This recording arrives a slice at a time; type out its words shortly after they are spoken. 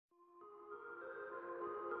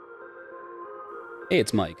Hey,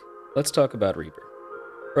 it's Mike. Let's talk about Reaper.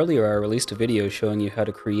 Earlier I released a video showing you how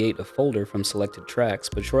to create a folder from selected tracks,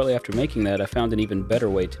 but shortly after making that I found an even better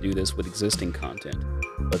way to do this with existing content.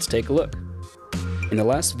 Let's take a look. In the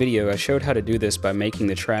last video I showed how to do this by making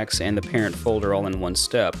the tracks and the parent folder all in one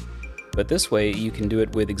step, but this way you can do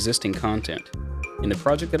it with existing content. In the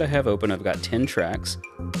project that I have open I've got 10 tracks.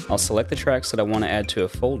 I'll select the tracks that I want to add to a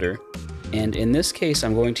folder, and in this case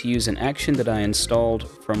I'm going to use an action that I installed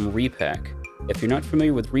from Reapack. If you're not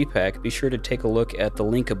familiar with Reapack, be sure to take a look at the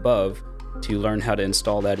link above to learn how to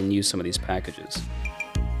install that and use some of these packages.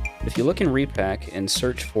 If you look in Reapack and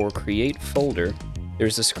search for Create Folder,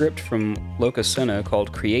 there's a script from Lokasenna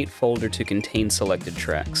called Create Folder to contain selected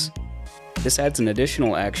tracks. This adds an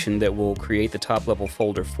additional action that will create the top level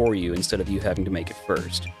folder for you instead of you having to make it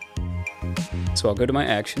first. So I'll go to my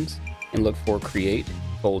actions and look for Create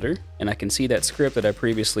Folder, and I can see that script that I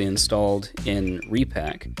previously installed in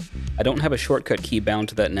Reapack. I don't have a shortcut key bound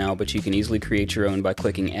to that now, but you can easily create your own by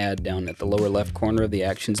clicking Add down at the lower left corner of the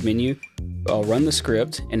Actions menu. I'll run the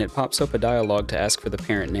script, and it pops up a dialog to ask for the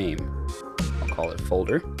parent name. I'll call it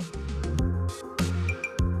Folder.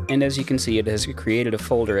 And as you can see, it has created a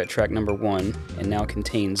folder at track number 1, and now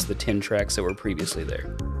contains the 10 tracks that were previously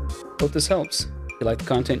there. Hope this helps. If you like the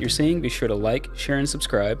content you're seeing, be sure to like, share, and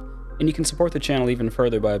subscribe. And you can support the channel even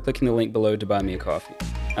further by clicking the link below to buy me a coffee.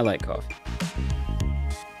 I like coffee.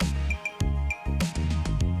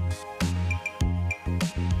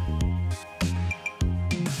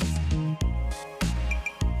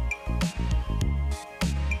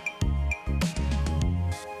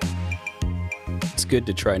 It's good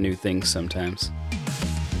to try new things sometimes.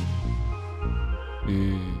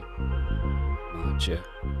 Matcha.